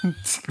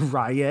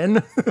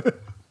 Ryan.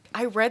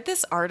 I read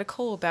this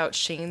article about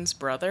Shane's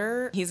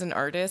brother. He's an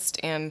artist,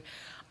 and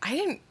I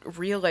didn't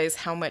realize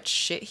how much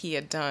shit he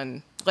had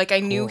done. Like, I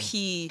knew Cool.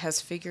 he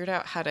has figured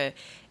out how to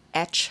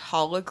etch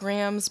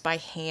holograms by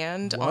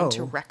hand Whoa.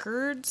 onto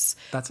records.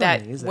 That's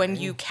that amazing. when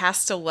you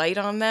cast a light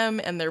on them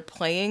and they're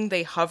playing,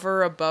 they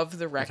hover above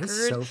the record.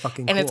 is so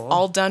fucking and it's cool.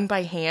 all done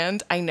by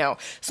hand. I know.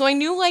 So I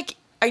knew, like,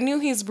 I knew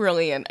he's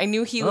brilliant. I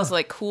knew he was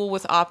like cool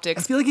with I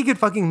optics. feel like he could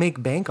fucking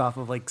make bank off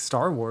of like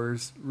Star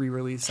Wars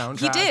re-release soundtracks.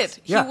 He did.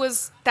 Yeah.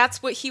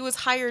 That's what he was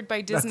hired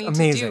by Disney to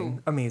amazing.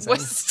 do. Amazing.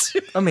 Was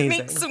to Amazing.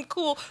 make some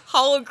cool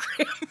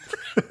hologram.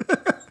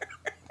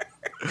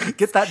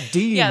 Get that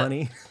D Yeah.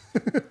 money.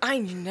 I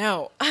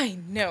know.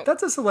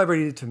 That's a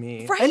celebrity to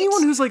me. Right?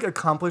 Anyone who's like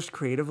accomplished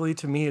creatively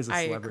to me is a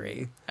I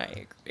celebrity.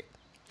 agree.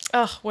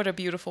 Oh, what a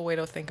beautiful way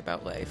to think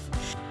about life.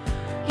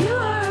 You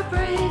are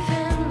brave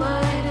and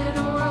light in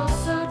a world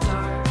so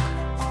dark.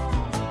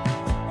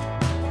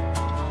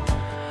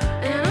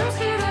 And I'm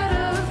scared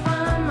out of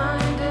my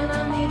mind, and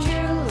I need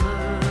your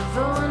love.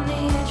 Oh, I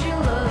need your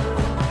love.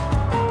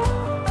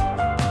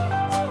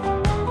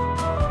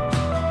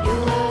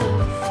 Your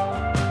love.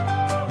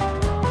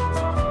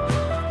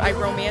 I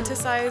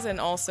romanticize and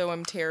also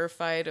am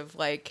terrified of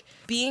like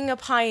being a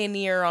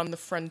pioneer on the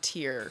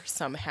frontier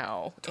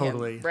somehow. And,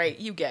 Totally. right?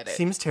 You get it.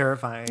 Seems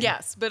terrifying.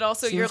 Yes, but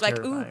also Seems you're like,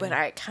 terrifying. ooh, but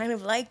I kind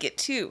of like it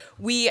too.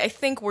 I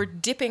think we're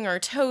dipping our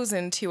toes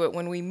into it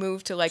when we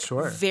moved to like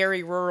Sure.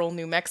 very rural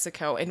New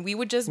Mexico, and we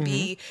would just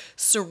be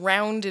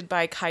surrounded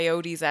by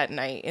coyotes at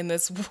night in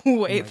this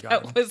way God.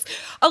 that was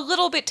a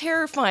little bit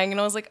terrifying. And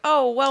I was like,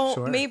 oh, well,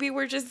 Sure. maybe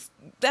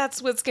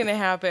that's what's going to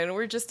happen.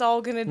 We're just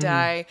all going to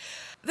die.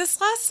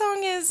 This last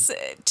song is,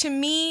 to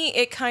me,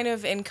 it kind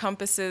of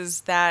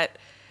encompasses that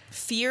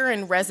fear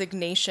and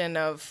resignation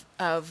of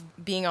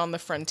being on the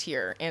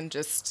frontier and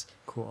just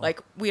Cool. like,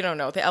 we don't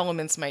know, the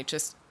elements might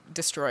just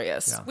destroy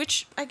us, Yeah.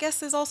 which I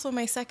guess is also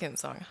my second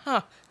song.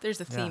 There's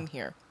a theme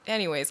here.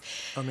 Anyways,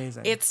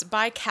 Amazing. it's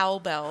by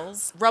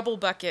Cowbells. Rubble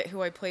Bucket,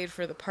 who I played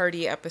for the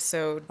party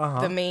episode,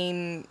 the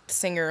main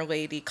singer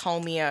lady,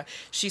 Kalmia,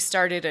 she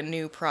started a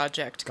new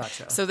project.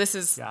 Gotcha. So this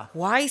is Yeah.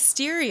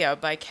 Wisteria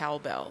by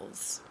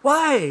Cowbells.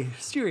 Why?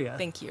 Styria.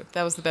 Thank you.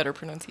 That was the better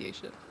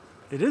pronunciation.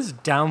 It is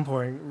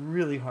downpouring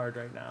really hard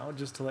right now,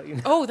 just to let you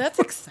know. Oh, that's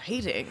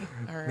exciting.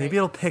 All right. Maybe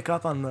it'll pick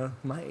up on the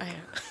mic. I-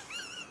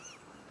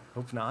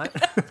 Hope not.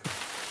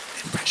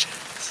 Impressions.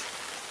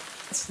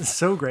 It's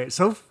so great.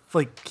 So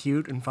like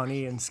cute and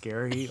funny and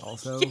scary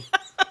also.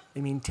 I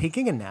mean,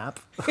 taking a nap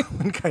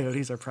when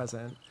coyotes are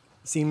present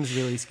seems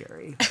really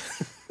scary.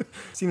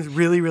 Seems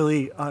really,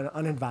 really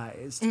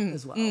unadvised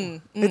as well.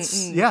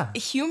 Yeah.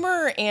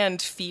 Humor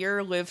and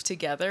fear live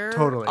together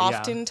Totally, yeah.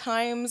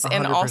 oftentimes,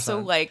 and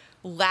also 100%. like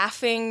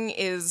laughing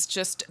is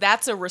just,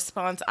 that's a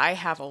response I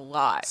have a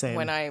lot Same.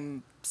 when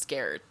I'm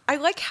scared. I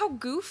like how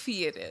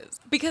goofy it is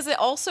because it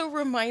also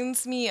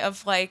reminds me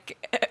of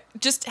like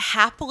just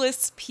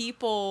hapless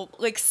people,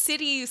 like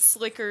city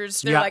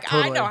slickers. They're Yeah, like,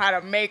 totally. I know how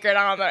to make it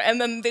on there,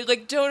 and then they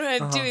like don't know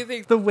how to do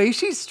anything. The way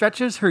she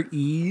stretches her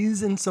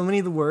E's in so many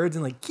of the words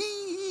and like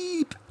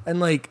keep and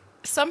like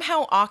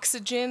Somehow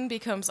oxygen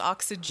becomes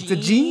oxygen. the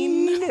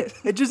gene.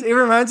 It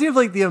reminds me of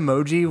like the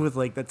emoji with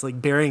like that's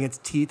like baring its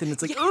teeth and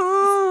it's like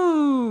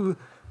ooh,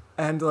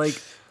 and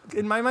like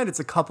in my mind it's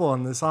a couple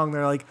on the song.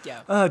 They're like,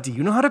 Yeah. do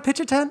you know how to pitch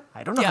a tent?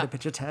 I don't know how Yeah. to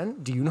pitch a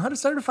tent. Do you know how to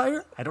start a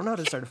fire? I don't know how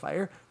to start a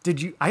fire.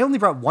 I only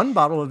brought one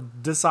bottle of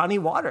Dasani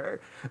water.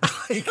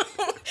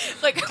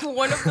 Like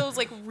one of those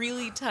like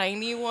really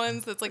tiny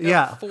ones that's like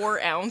Yeah. a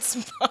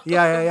 4-ounce bottle.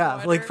 Yeah.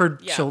 of Like for water.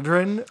 Yeah.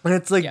 children. And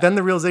it's like Yeah. then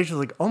the realization is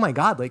like, oh my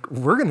God, like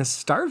we're gonna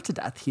starve to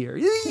death here.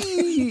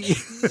 Yee.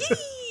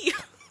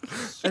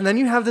 And then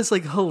you have this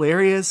like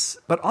hilarious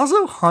but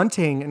also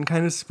haunting and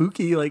kind of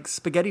spooky like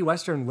spaghetti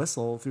western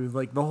whistle through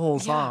like the whole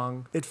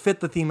song. It fit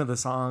the theme of the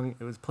song.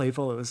 It was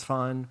playful, it was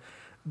fun.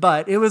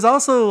 But it was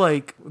also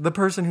like the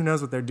person who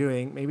knows what they're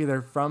doing, maybe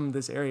they're from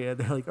this area,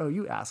 they're like, oh,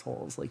 you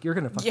assholes, like you're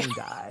gonna fucking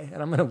die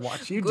and I'm gonna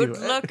watch you do Good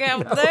it. luck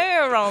out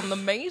there on the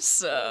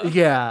mesa.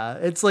 Yeah,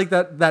 it's like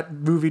that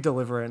movie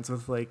Deliverance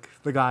with like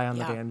the guy on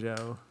the Yeah.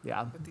 banjo.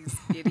 Yeah. These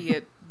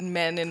idiot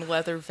men in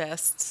leather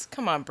vests.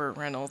 Come on, Burt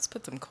Reynolds,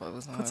 put some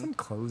clothes on. Put some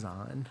clothes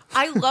on.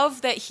 I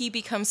love that he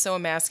becomes so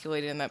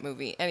emasculated in that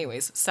movie.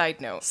 Anyways, side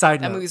note.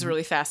 Side that note. movie's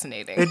really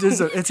fascinating.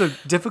 It's a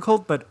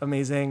difficult but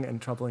amazing and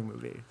troubling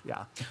movie.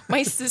 Yeah.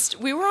 My sister,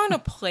 we were on a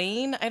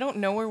plane. I don't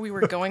know where we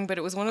were going, but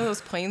it was one of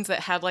those planes that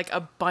had like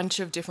a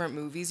bunch of different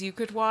movies you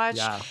could watch.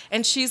 Yeah.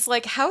 And she's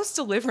like, how's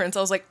Deliverance?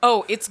 I was like,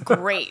 oh, it's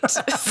great.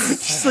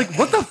 She's like,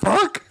 what the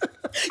fuck?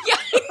 Yeah,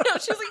 I know.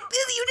 She was like,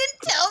 you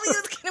didn't tell me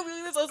it was going to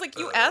be this. I was like,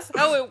 you asked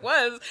how it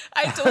was.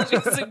 I told you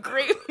it's a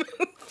great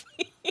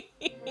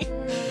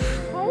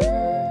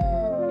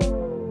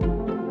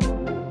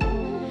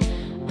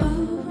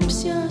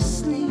Oops, you're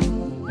asleep.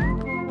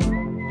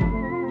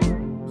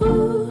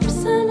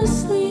 Oops, I'm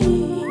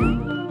asleep.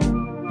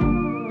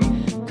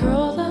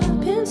 Curled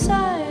up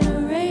inside a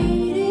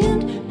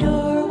radiant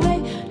doorway,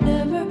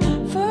 never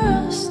for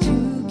us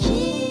to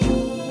keep.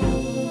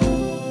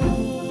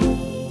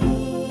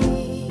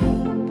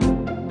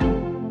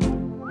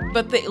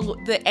 But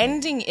the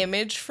ending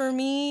image for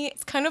me,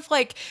 it's kind of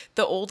like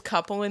the old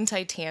couple in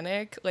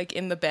Titanic, like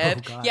in the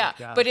bed. God, yeah,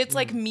 yeah. but it's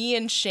like me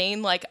and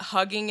Shane like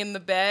hugging in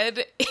the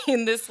bed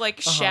in this like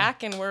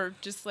shack, and we're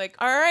just like,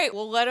 all right,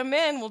 we'll let him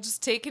in. We'll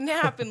just take a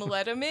nap and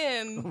let him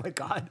in. Oh my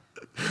God.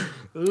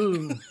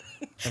 Ooh.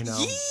 I know.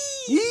 Yee!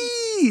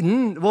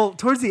 Well,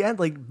 towards the end,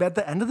 like at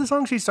the end of the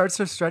song, she starts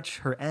to stretch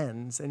her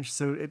ends, and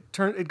so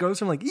it goes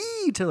from like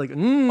ee to like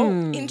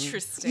Oh,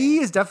 interesting. E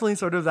is definitely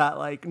sort of that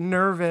like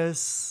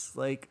nervous,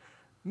 like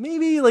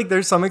maybe like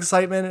there's some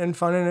excitement and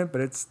fun in it, but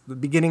it's the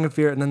beginning of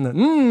fear, and then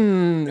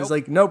the is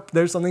like nope,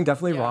 there's something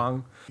definitely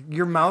wrong.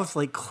 Your mouth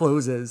like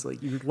closes,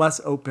 like you're less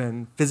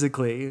open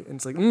physically, and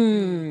it's like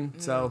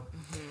so.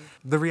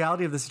 The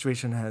reality of the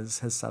situation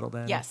has settled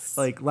in. Yes.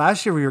 Like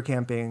last year we were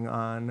camping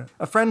on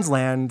a friend's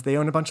land. They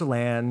own a bunch of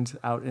land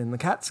out in the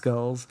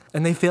Catskills,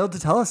 and they failed to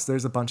tell us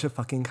there's a bunch of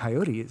fucking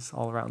coyotes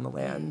all around the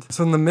land.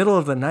 So in the middle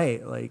of the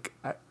night, like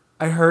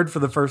I heard for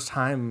the first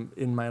time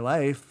in my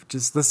life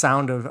just the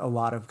sound of a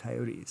lot of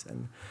coyotes,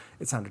 and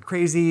it sounded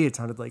crazy. It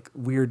sounded like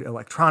weird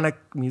electronic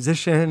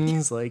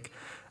musicians. Like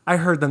I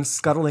heard them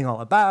scuttling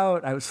all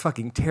about. I was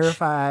fucking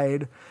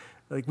terrified.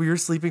 Like, we were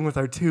sleeping with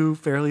our 2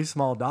 fairly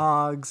small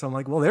dogs. So I'm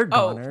like, well, they're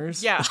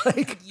goners. Oh, yeah.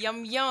 Like,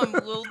 Yum, yum,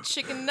 little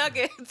chicken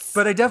nuggets.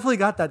 but I definitely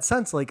got that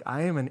sense, like,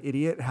 I am an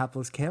idiot,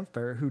 hapless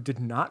camper who did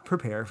not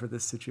prepare for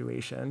this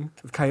situation.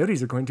 The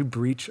coyotes are going to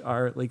breach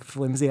our, like,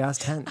 flimsy-ass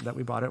tent that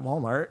we bought at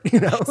Walmart, you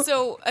know?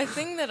 So a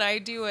thing that I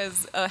do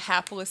as a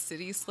hapless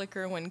city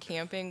slicker when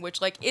camping, which,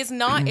 like, is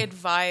not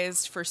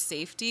advised for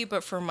safety,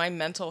 but for my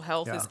mental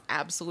health is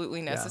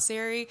absolutely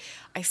necessary,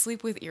 I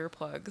sleep with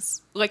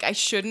earplugs. Like, I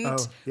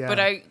shouldn't, but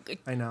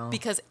I know.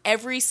 Because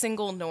every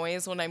single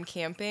noise when I'm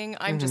camping,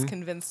 I'm just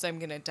convinced I'm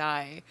going to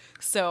die.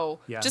 So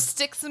just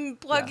stick some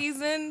pluggies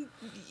in.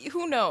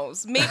 Who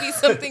knows? Maybe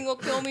something will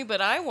kill me,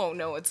 but I won't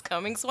know it's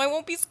coming, so I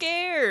won't be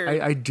scared.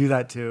 I do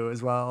that too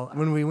as well.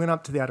 When we went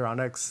up to the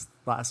Adirondacks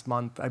last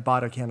month, I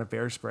bought a can of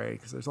bear spray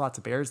because there's lots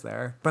of bears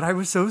there. But I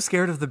was so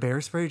scared of the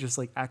bear spray just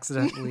like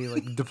accidentally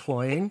like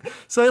deploying.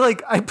 So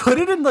I put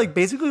it in like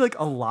basically like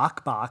a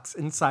lockbox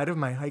inside of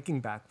my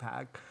hiking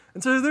backpack.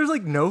 And so there's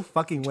like no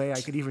fucking way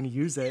I could even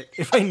use it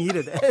if I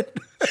needed it.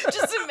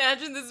 Just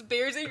imagine this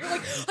bears and you're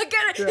like, I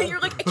got it. And you're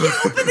like, I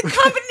can't open the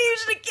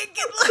combination. I can't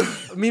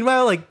get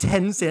Meanwhile, like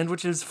 10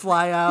 sandwiches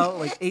fly out,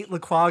 like 8 La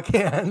Croix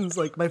cans,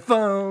 like my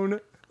phone,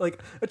 like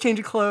a change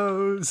of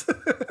clothes.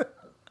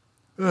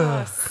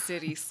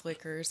 City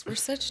slickers. We're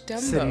such City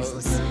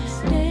dumbos.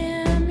 slickers.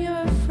 Damn, you're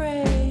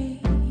afraid.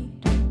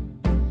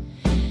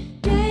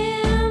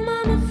 Damn,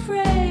 I'm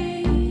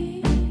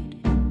afraid.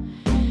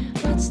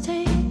 Let's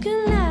take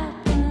a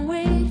nap and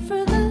wait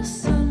for the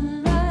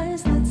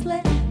sunrise. Let's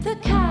let the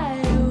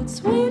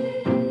coyotes win.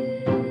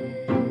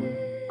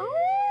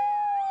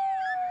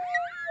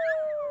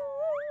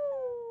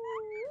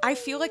 I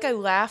feel like I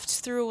laughed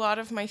through a lot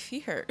of my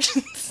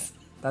fears.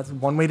 That's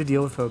one way to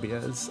deal with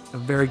phobias. A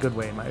very good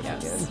way, in my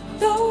opinion.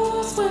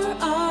 Those were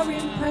our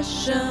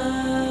impressions.